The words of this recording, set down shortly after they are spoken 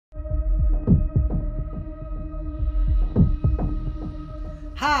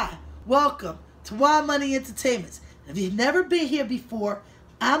Hi, welcome to Wild Money Entertainments. If you've never been here before,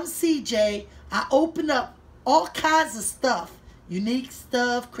 I'm CJ. I open up all kinds of stuff, unique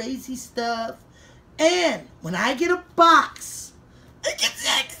stuff, crazy stuff, and when I get a box, I get so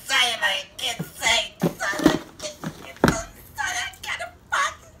excited. I get so excited. I get a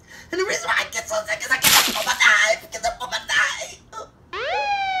box, and the reason why I get so excited is I get up on my knife.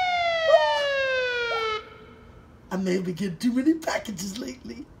 I may have been getting too many packages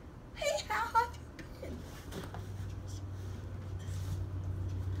lately. Hey, how have you been?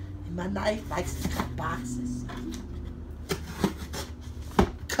 And my knife likes to cut boxes.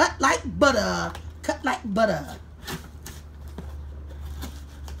 Cut like butter. Cut like butter.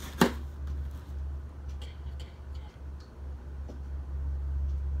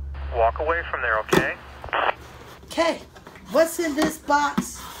 Walk away from there, okay? Okay, what's in this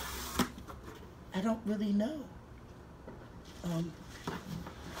box? I don't really know.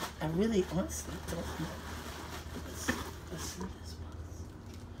 I really honestly don't know. What's in this box?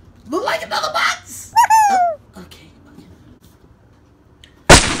 Look like another box! Okay.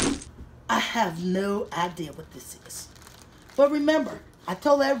 I have no idea what this is. But remember, I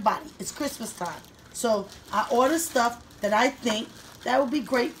told everybody, it's Christmas time. So I order stuff that I think that would be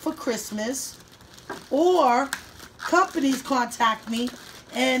great for Christmas. Or companies contact me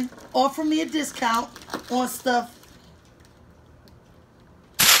and offer me a discount on stuff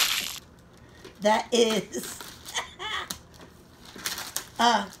that is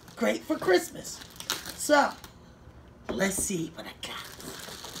great for Christmas. So, let's see what I got.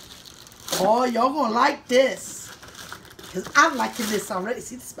 Oh, y'all gonna like this. Because I'm liking this already.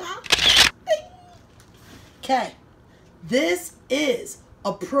 See the smile? Okay. This is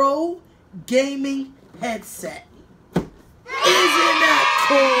a pro gaming headset. Isn't that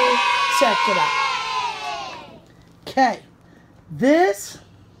cool? Check it out. Okay. This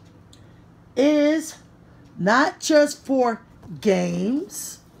is not just for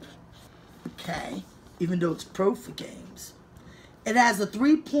games. Okay. Even though it's pro for games. It has a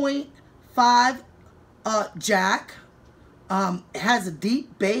 3.5 jack. It has a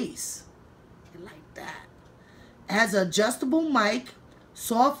deep bass. I like that. It has an adjustable mic,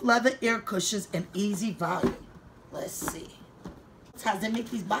 soft leather ear cushions, and easy volume. Let's see. That's how they make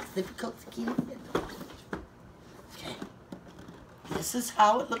these boxes difficult to keep in. Okay. This is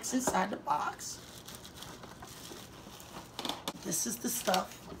how it looks inside the box. This is the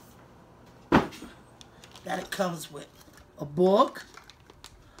stuff that it comes with. A book,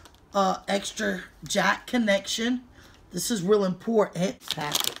 extra jack connection. This is real important.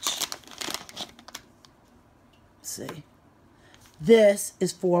 Package. See. This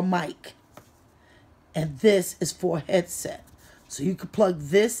is for a mic. And this is for a headset. So you can plug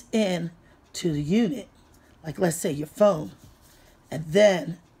this in to the unit. Like let's say your phone. And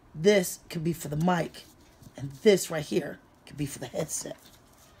then this could be for the mic. And this right here could be for the headset.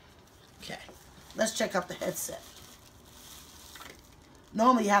 Okay. Let's check out the headset.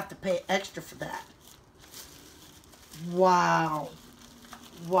 Normally you have to pay extra for that. Wow.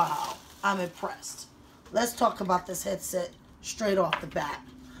 Wow. I'm impressed. Let's talk about this headset straight off the bat.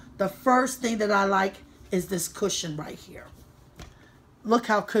 The first thing that I like is this cushion right here. Look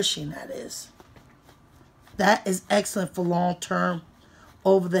how cushy that is. That is excellent for long term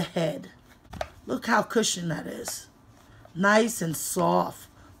over the head. Look how cushion that is. Nice and soft.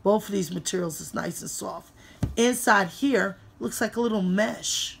 Both of these materials is nice and soft. Inside here looks like a little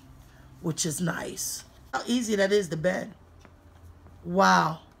mesh, which is nice. How easy that is to bend.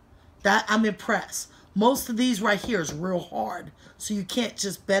 Wow. That I'm impressed. Most of these right here is real hard, so you can't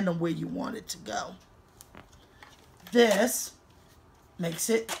just bend them where you want it to go. This makes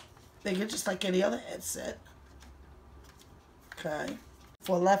it bigger just like any other headset. Okay.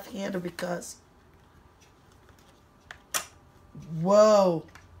 For a left-hander because... Whoa.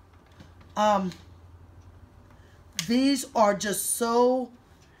 These are just so...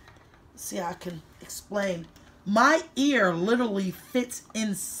 See how I can explain. My ear literally fits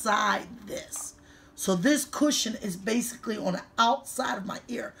inside this. So this cushion is basically on the outside of my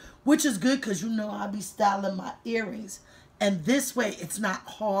ear, which is good because you know I'll be styling my earrings. And this way it's not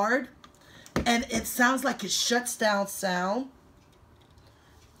hard. And it sounds like it shuts down sound.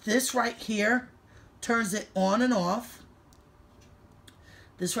 This right here turns it on and off.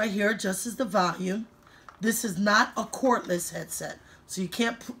 This right here adjusts the volume. This is not a cordless headset, so you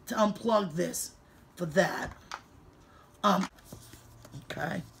can't unplug this for that.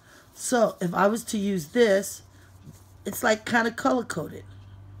 Okay. So if I was to use this, it's like kind of color coded.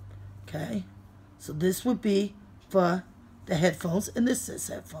 Okay. So this would be for the headphones, and this is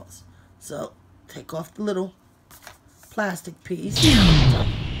headphones. So take off the little plastic piece.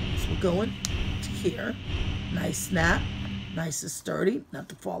 So we're going to here. Nice snap. Nice and sturdy, not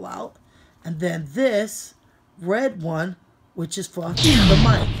to fall out. And then this red one, which is for the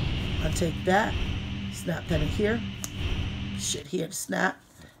mic. I'll take that, snap that in here. Shit here to snap.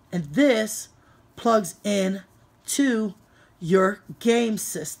 And this plugs in to your game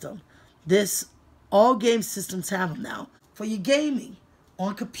system. All game systems have them now. For your gaming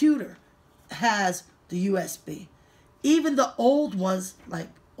on computer, has the USB. Even the old ones, like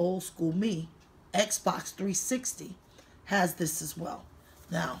old school me, Xbox 360, has this as well.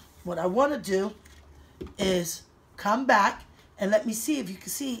 Now, what I want to do is come back and let me see if you can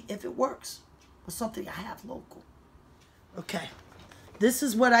see if it works with something I have local. Okay, this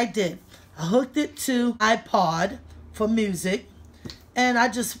is what I did. I hooked it to iPod for music, and I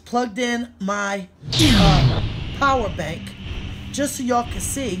just plugged in my power bank just so y'all can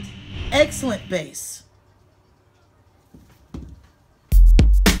see. Excellent bass.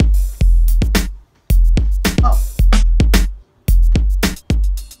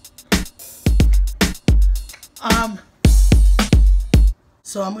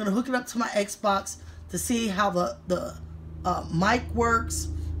 So I'm gonna hook it up to my Xbox to see how the mic works,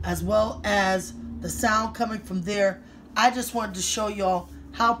 as well as the sound coming from there. I just wanted to show y'all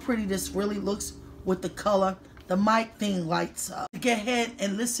how pretty this really looks with the color. The mic thing lights up. Get ahead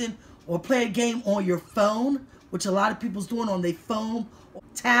and listen or play a game on your phone, which a lot of people's doing on their phone or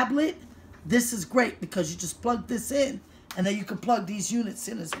tablet. This is great because you just plug this in, and then you can plug these units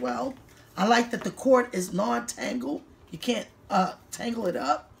in as well. I like that the cord is non-tangle. You can't tangle it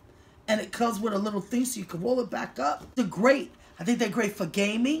up, and it comes with a little thing so you can roll it back up. They're great. I think they're great for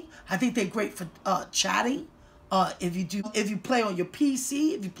gaming. I think they're great for chatting. If you play on your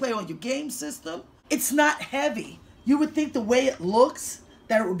PC, if you play on your game system, it's not heavy. You would think the way it looks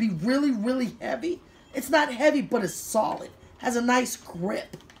that it would be really, really heavy. It's not heavy, but it's solid. Has a nice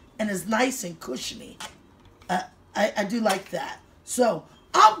grip and is nice and cushiony. I do like that. So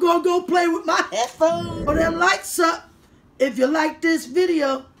I'm gonna go play with my headphones. Put them lights up. If you like this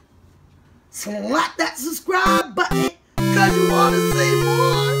video, slap that subscribe button because you want to see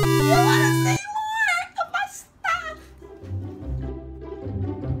more.